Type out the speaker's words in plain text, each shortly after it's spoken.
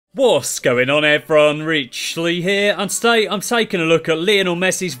What's going on everyone, Leigh here, and today I'm taking a look at Lionel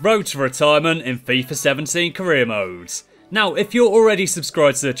Messi's road to retirement in FIFA 17 career mode. Now, if you're already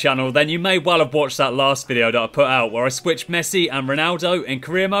subscribed to the channel, then you may well have watched that last video that I put out where I switched Messi and Ronaldo in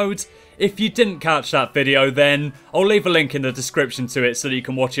career mode. If you didn't catch that video, then I'll leave a link in the description to it so that you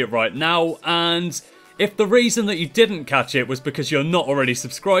can watch it right now, and if the reason that you didn't catch it was because you're not already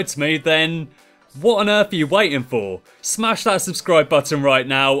subscribed to me, then what on earth are you waiting for? Smash that subscribe button right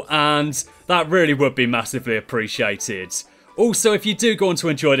now, and that really would be massively appreciated. Also, if you do go on to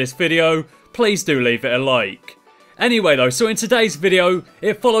enjoy this video, please do leave it a like. Anyway though, so in today's video,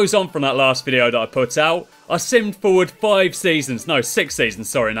 it follows on from that last video that I put out. I simmed forward 6 seasons,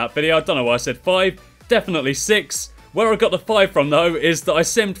 sorry, in that video. I don't know why I said 5, definitely 6. Where I got the 5 from though, is that I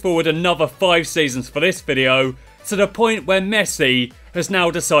simmed forward another 5 seasons for this video, to the point where Messi has now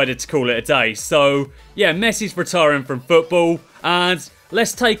decided to call it a day. So yeah, Messi's retiring from football, and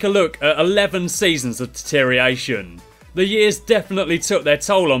let's take a look at 11 seasons of deterioration. The years definitely took their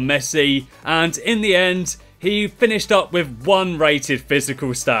toll on Messi, and in the end, he finished up with 1 rated physical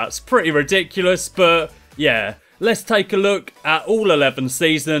stats. Pretty ridiculous, but yeah, let's take a look at all 11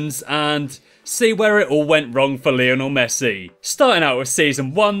 seasons and see where it all went wrong for Lionel Messi. Starting out with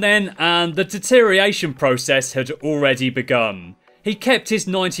season 1 then, and the deterioration process had already begun. He kept his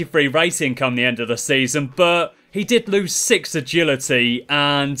 93 rating come the end of the season, but he did lose 6 agility,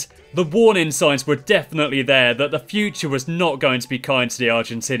 and the warning signs were definitely there that the future was not going to be kind to the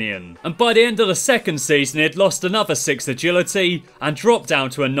Argentinian. And by the end of the second season, he'd lost another 6 agility and dropped down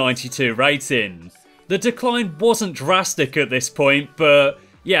to a 92 rating. The decline wasn't drastic at this point, but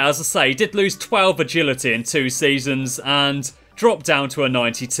yeah, as I say, he did lose 12 agility in 2 seasons and dropped down to a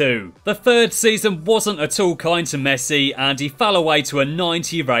 92. The third season wasn't at all kind to Messi, and he fell away to a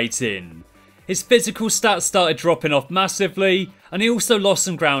 90 rating. His physical stats started dropping off massively, and he also lost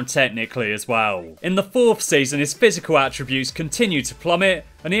some ground technically as well. In the fourth season, his physical attributes continued to plummet,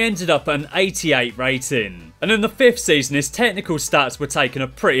 and he ended up at an 88 rating. And in the fifth season, his technical stats were taking a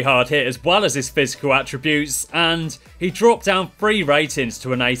pretty hard hit as well as his physical attributes, and he dropped down 3 ratings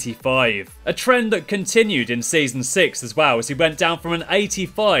to an 85. A trend that continued in season 6 as well, as he went down from an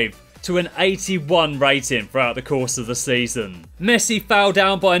 85 to an 81 rating throughout the course of the season. Messi fell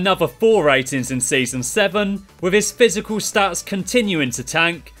down by another 4 ratings in season 7, with his physical stats continuing to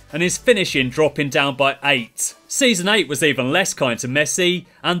tank and his finishing dropping down by 8. Season 8 was even less kind to Messi,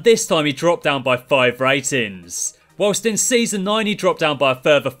 and this time he dropped down by 5 ratings. Whilst in season 9 he dropped down by a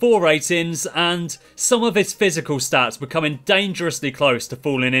further 4 ratings, and some of his physical stats were coming dangerously close to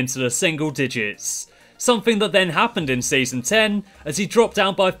falling into the single digits. Something that then happened in season 10 as he dropped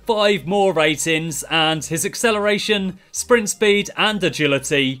down by 5 more ratings, and his acceleration, sprint speed and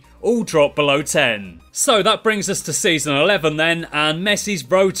agility all dropped below 10. So that brings us to season 11 then, and Messi's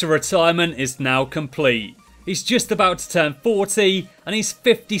road to retirement is now complete. He's just about to turn 40 and he's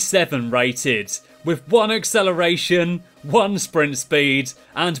 57 rated, with 1 acceleration, 1 sprint speed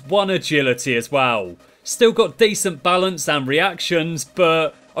and 1 agility as well. Still got decent balance and reactions,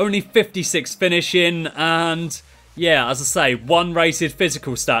 but only 56 finishing, and yeah, as I say, 1 rated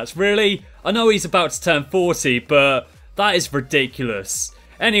physical stats. Really? I know he's about to turn 40, but that is ridiculous.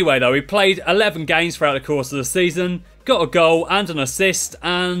 Anyway though, he played 11 games throughout the course of the season, got a goal and an assist,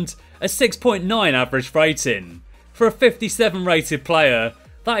 and a 6.9 average rating. For a 57 rated player,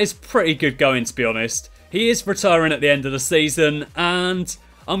 that is pretty good going, to be honest. He is retiring at the end of the season, and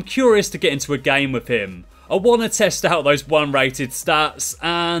I'm curious to get into a game with him. I want to test out those 1 rated stats,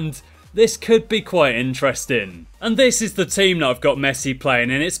 and this could be quite interesting. And this is the team that I've got Messi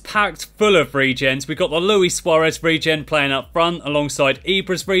playing, and it's packed full of regens. We've got the Luis Suarez regen playing up front alongside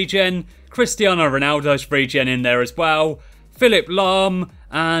Ibra's regen, Cristiano Ronaldo's regen in there as well, Philip Lahm,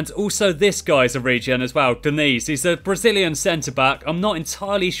 and also this guy's a regen as well, Diniz. He's a Brazilian centre-back. I'm not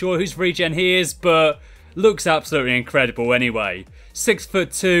entirely sure whose regen he is, but looks absolutely incredible anyway.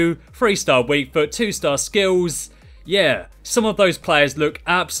 6'2", 3-star weak foot, 2-star skills. Yeah, some of those players look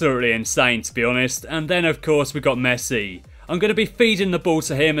absolutely insane, to be honest. And then of course we've got Messi. I'm going to be feeding the ball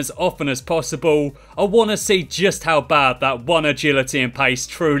to him as often as possible. I want to see just how bad that 1 agility and pace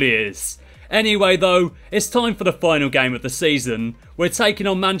truly is. Anyway though, it's time for the final game of the season. We're taking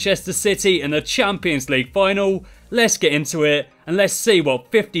on Manchester City in the Champions League final. Let's get into it and let's see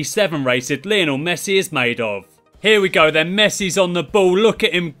what 57 rated Lionel Messi is made of. Here we go then, Messi's on the ball, look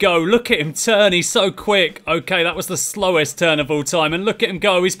at him go, look at him turn, he's so quick. Okay, that was the slowest turn of all time, and look at him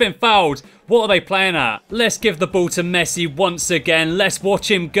go, he's been fouled. What are they playing at? Let's give the ball to Messi once again, let's watch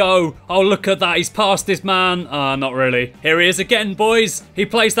him go. Oh, look at that, he's past his man. Not really. Here he is again, boys. He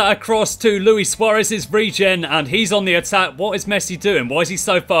plays that across to Luis Suarez's regen, and he's on the attack. What is Messi doing? Why is he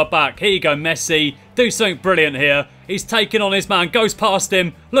so far back? Here you go, Messi. Do something brilliant here. He's taking on his man, goes past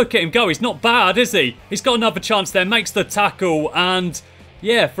him. Look at him go, he's not bad, is he? He's got another chance there, makes the tackle, and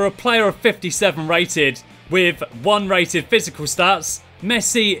yeah, for a player of 57 rated with 1 rated physical stats,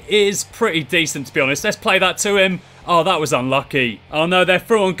 Messi is pretty decent, to be honest. Let's play that to him. Oh, that was unlucky. Oh no, they're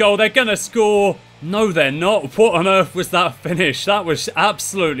through on goal, they're gonna score. No, they're not. What on earth was that finish? That was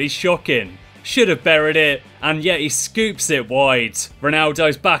absolutely shocking. Should have buried it, and yet he scoops it wide.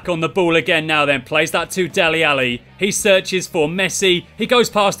 Ronaldo's back on the ball again now then, plays that to Dele Alli. He searches for Messi, he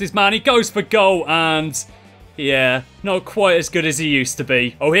goes past his man, he goes for goal, and yeah, not quite as good as he used to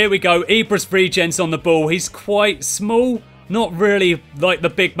be. Oh, here we go, Ibra's regen's on the ball, he's quite small. Not really like the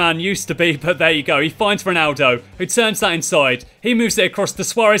big man used to be, but there you go. He finds Ronaldo, who turns that inside. He moves it across to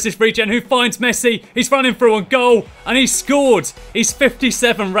Suarez's regen, who finds Messi. He's running through on goal, and he scored. He's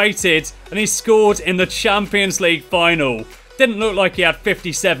 57 rated, and he scored in the Champions League final. Didn't look like he had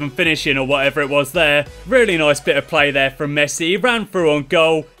 57 finishing or whatever it was there. Really nice bit of play there from Messi. He ran through on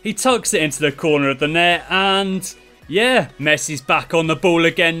goal. He tucks it into the corner of the net, and yeah, Messi's back on the ball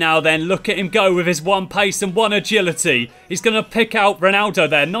again now then. Look at him go with his 1 pace and 1 agility. He's going to pick out Ronaldo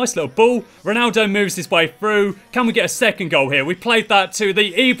there. Nice little ball. Ronaldo moves his way through. Can we get a second goal here? We played that to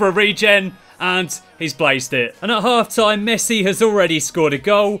the Ibra regen, and he's blazed it. And at half-time, Messi has already scored a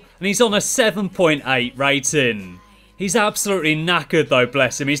goal, and he's on a 7.8 rating. He's absolutely knackered though,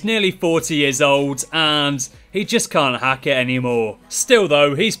 bless him. He's nearly 40 years old, and he just can't hack it anymore. Still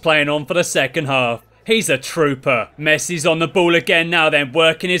though, he's playing on for the second half. He's a trooper. Messi's on the ball again now then,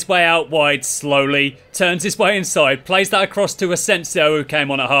 working his way out wide slowly. Turns his way inside, plays that across to Asensio, who came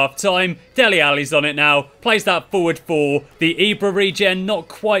on at half-time. Dele Alli's on it now, plays that forward for the Ibra regen. Not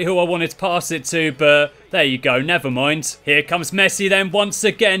quite who I wanted to pass it to, but there you go, never mind. Here comes Messi then once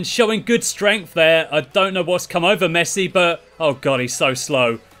again, showing good strength there. I don't know what's come over Messi, but oh god, he's so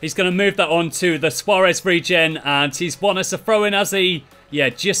slow. He's going to move that on to the Suarez regen, and he's won us a throw-in, has he? Yeah,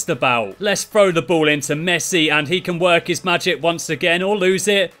 just about. Let's throw the ball into Messi, and he can work his magic once again or lose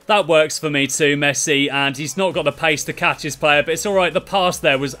it. That works for me too, Messi, and he's not got the pace to catch his player, but it's alright. The pass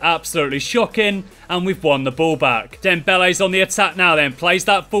there was absolutely shocking, and we've won the ball back. Dembele's on the attack now then, plays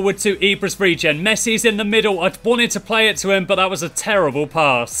that forward to Ibra's regen. Messi's in the middle. I wanted to play it to him, but that was a terrible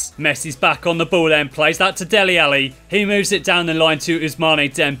pass. Messi's back on the ball then, plays that to Dele Alli. He moves it down the line to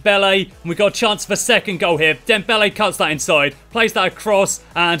Ousmane Dembele, and we've got a chance for a second goal here. Dembele cuts that inside, plays that across,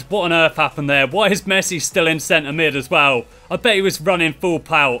 and what on earth happened there? Why is Messi still in centre mid as well? I bet he was running full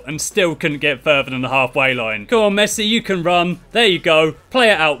pout and still couldn't get further than the halfway line. Go on Messi, you can run. There you go.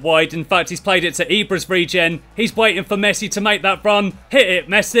 Play it out wide. In fact, he's played it to Ibra's regen. He's waiting for Messi to make that run. Hit it,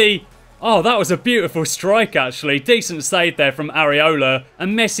 Messi. Oh, that was a beautiful strike, actually. Decent save there from Areola,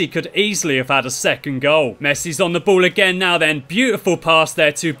 and Messi could easily have had a second goal. Messi's on the ball again now then. Beautiful pass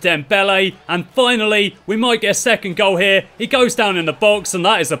there to Dembele, and finally, we might get a second goal here. He goes down in the box, and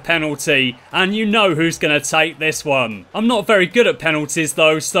that is a penalty, and you know who's going to take this one. I'm not very good at penalties,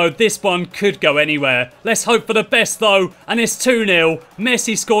 though, so this one could go anywhere. Let's hope for the best, though, and it's 2-0.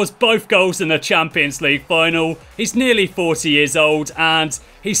 Messi scores both goals in the Champions League final. He's nearly 40 years old, and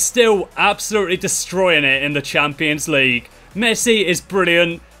he's still absolutely destroying it in the Champions League. Messi is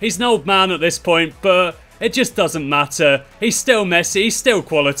brilliant. He's an old man at this point, but it just doesn't matter. He's still Messi, he's still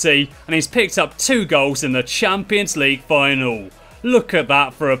quality, and he's picked up 2 goals in the Champions League final. Look at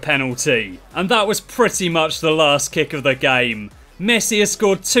that for a penalty. And that was pretty much the last kick of the game. Messi has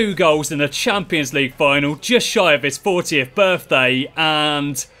scored 2 goals in the Champions League final, just shy of his 40th birthday,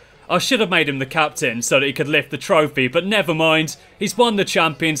 and I should have made him the captain so that he could lift the trophy, but never mind. He's won the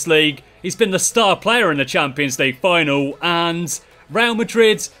Champions League, he's been the star player in the Champions League final, and Real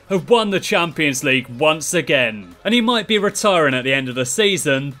Madrid have won the Champions League once again. And he might be retiring at the end of the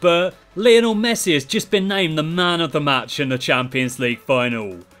season, but Lionel Messi has just been named the man of the match in the Champions League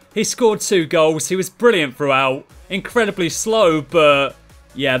final. He scored 2 goals, he was brilliant throughout, incredibly slow, but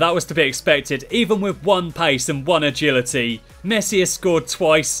yeah, that was to be expected. Even with 1 pace and 1 agility, Messi has scored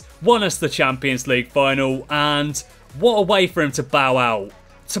twice, won us the Champions League final, and what a way for him to bow out.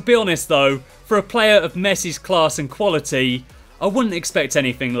 To be honest though, for a player of Messi's class and quality, I wouldn't expect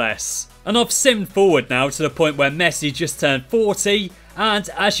anything less. And I've simmed forward now to the point where Messi just turned 40, and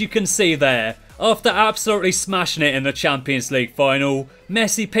as you can see there, After absolutely smashing it in the Champions League final,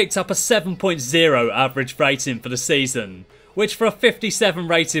 Messi picked up a 7.0 average rating for the season, which for a 57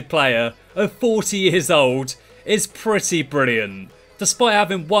 rated player of 40 years old is pretty brilliant. Despite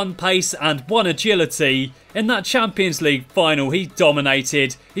having 1 pace and 1 agility, in that Champions League final he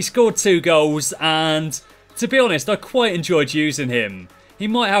dominated, he scored 2 goals, and to be honest, I quite enjoyed using him. He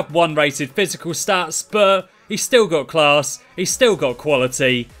might have 1 rated physical stats, but he's still got class, he's still got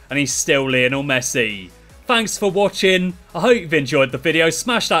quality, and he's still Lionel Messi. Thanks for watching, I hope you've enjoyed the video,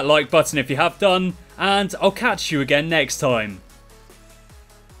 smash that like button if you have done, and I'll catch you again next time.